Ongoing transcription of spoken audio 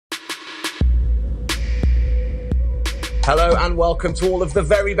Hello and welcome to all of the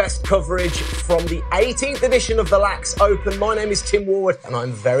very best coverage from the 18th edition of the Laax Open. My name is Tim Warwood and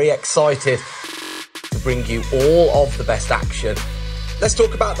I'm very excited to bring you all of the best action. Let's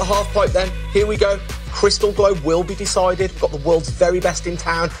talk about the halfpipe then. Here we go. Crystal Globe will be decided. We've got the world's very best in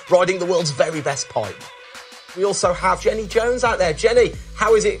town, riding the world's very best pipe. We also have Jenny Jones out there. Jenny,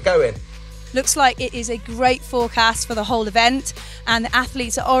 how is it going? Looks like it is a great forecast for the whole event, and the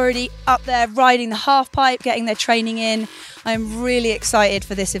athletes are already up there riding the halfpipe, getting their training in. I'm really excited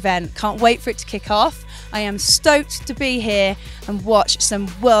for this event. Can't wait for it to kick off. I am stoked to be here and watch some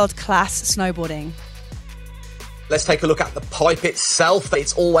world-class snowboarding. Let's take a look at the pipe itself.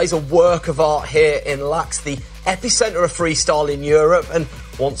 It's always a work of art here in Laax, the epicenter of freestyle in Europe, and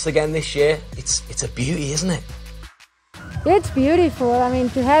once again this year, it's a beauty, isn't it? It's beautiful. I mean,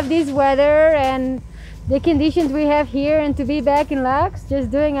 to have this weather and the conditions we have here and to be back in Laax,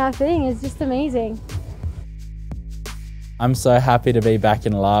 just doing our thing, is just amazing. I'm so happy to be back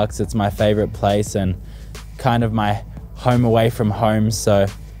in Laax. It's my favorite place and kind of my home away from home, so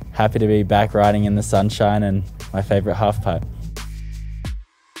happy to be back riding in the sunshine and my favorite halfpipe.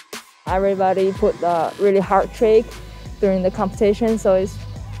 Everybody put a really hard trick during the competition, so it's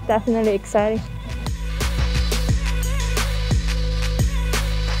definitely exciting.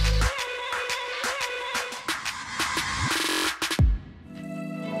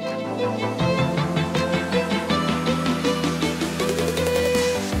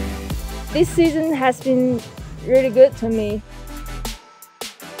 This season has been really good to me.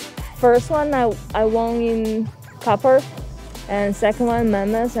 First one I won in copper, and second one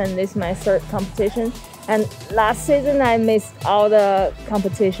mammoth, and this is my third competition. And last season I missed all the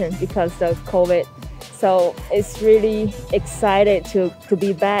competition because of COVID. So it's really excited to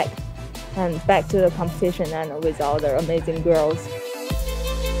be back and back to the competition and with all the amazing girls.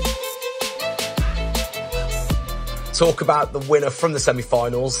 Talk about the winner from the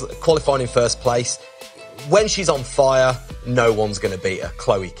semi-finals, qualifying in first place. When she's on fire, no one's going to beat her,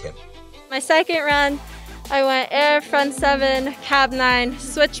 Chloe Kim. My second run, I went air, front 7, cab 9,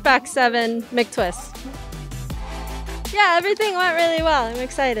 switchback 7, McTwist. Yeah, everything went really well. I'm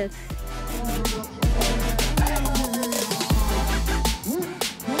excited.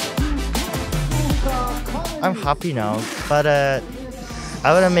 I'm happy now, but I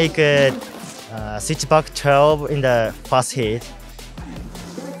want to make a switchback 12 in the first heat.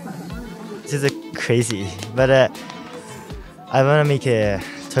 This is crazy, but I want to make a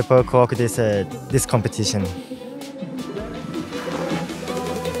triple cork this competition.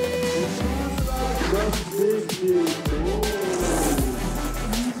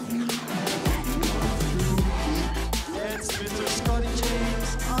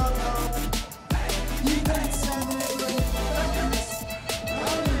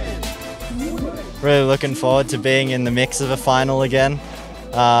 Really looking forward to being in the mix of a final again.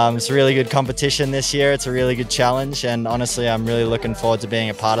 It's a really good competition this year. It's a really good challenge, and honestly, I'm really looking forward to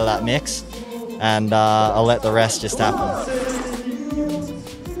being a part of that mix. And I'll let the rest just happen.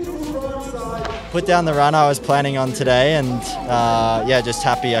 Put down the run I was planning on today, and yeah, just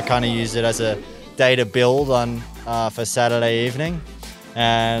happy. I kind of used it as a day to build on for Saturday evening,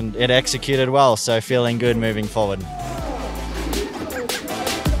 and it executed well. So feeling good moving forward.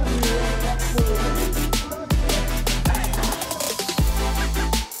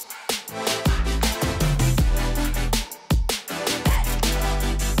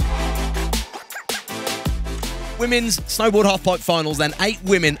 Women's snowboard halfpipe finals then. 8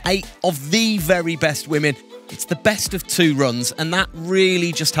 women, 8 of the very best women. It's the best of 2 runs, and that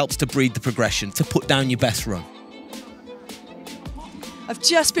really just helps to breed the progression, to put down your best run. I've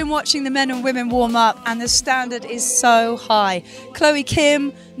just been watching the men and women warm up, and the standard is so high. Chloe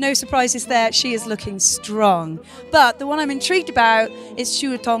Kim, no surprises there, she is looking strong. But the one I'm intrigued about is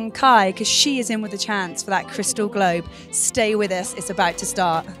Shuatong Kai, because she is in with a chance for that Crystal Globe. Stay with us, it's about to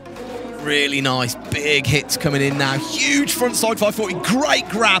start. Really nice, big hits coming in now. Huge frontside 540, great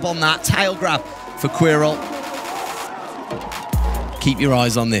grab on that, tail grab for Quirrell. Keep your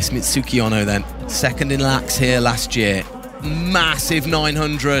eyes on this, Mitsuki Ono then. Second in Laax here last year. Massive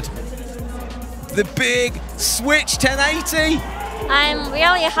 900. The big switch 1080. I'm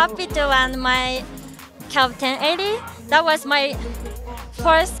really happy to land my cab 1080. That was my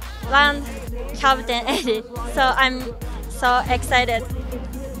first land cab 1080. So I'm so excited.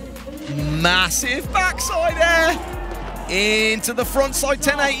 Massive backside air into the frontside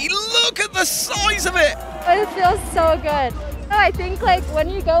 1080. Look at the size of it. It feels so good. I think like when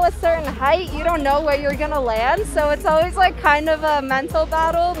you go a certain height, you don't know where you're gonna land, so it's always like kind of a mental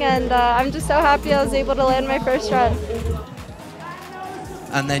battle, and I'm just so happy I was able to land my first run.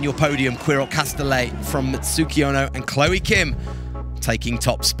 and then your podium, Quirrell Castellet from Mitsuki Ono and Chloe Kim taking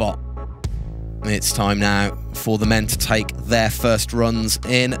top spot. It's time now for the men to take their first runs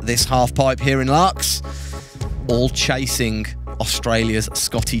in this half-pipe here in Laax, all chasing Australia's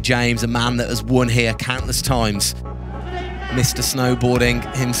Scotty James, a man that has won here countless times. Mr. Snowboarding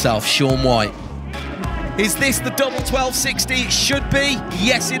himself, Sean White. Is this the double 1260? It should be.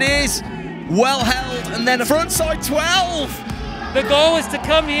 Yes, it is. Well held, and then a frontside 12. The goal was to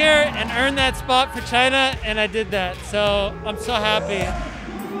come here and earn that spot for China, and I did that. So I'm so happy.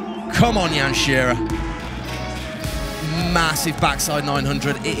 Come on, Jan Shearer. Massive backside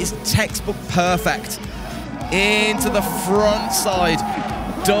 900. It is textbook perfect. Into the front side.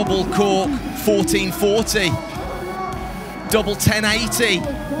 Double cork 1440. Double 1080.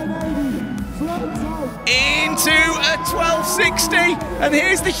 Into a 1260. And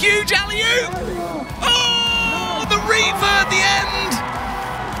here's the huge alley-oop. Oh, the reaver at the end.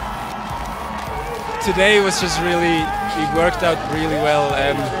 Today was just really, it worked out really well.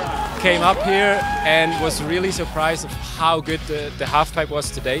 Came up here and was really surprised of how good the half-pipe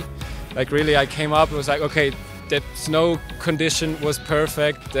was today. Like really, I came up and was like, okay, the snow condition was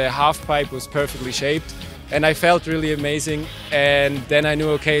perfect, the half-pipe was perfectly shaped, and I felt really amazing. And then I knew,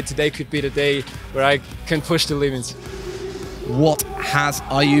 okay, today could be the day where I can push the limits. What has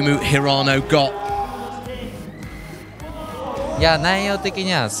Ayumu Hirano got? いや、内容的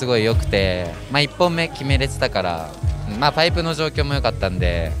にはすごい良くて、1本目決めれてたから、パイプの状況も良かったん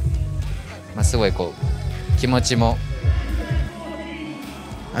で、すごいこう気持ちも。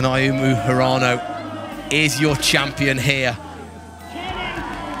And Ayumu Hirano is your champion here.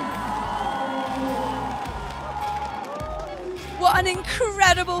 What an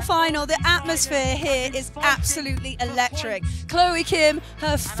incredible final. The atmosphere here is absolutely electric. Chloe Kim,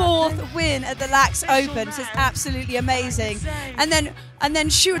 her 4th win at the Laax Open. This is absolutely amazing. And then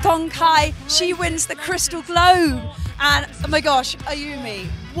Shu Tong Kai, she wins the Crystal Globe. And oh my gosh, Ayumi,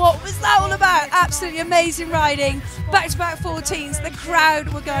 what was that all about? Absolutely amazing riding. Back-to-back 14s. The crowd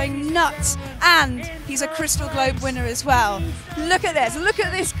were going nuts. And he's a Crystal Globe winner as well. Look at this. Look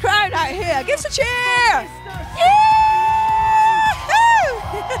at this crowd out here. Give us a cheer. Yeah!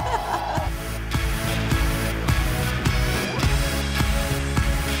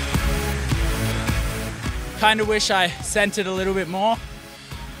 Kind of wish I sent it a little bit more,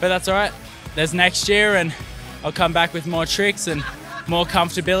 but that's all right. There's next year and I'll come back with more tricks and more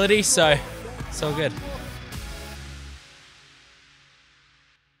comfortability, so it's all good.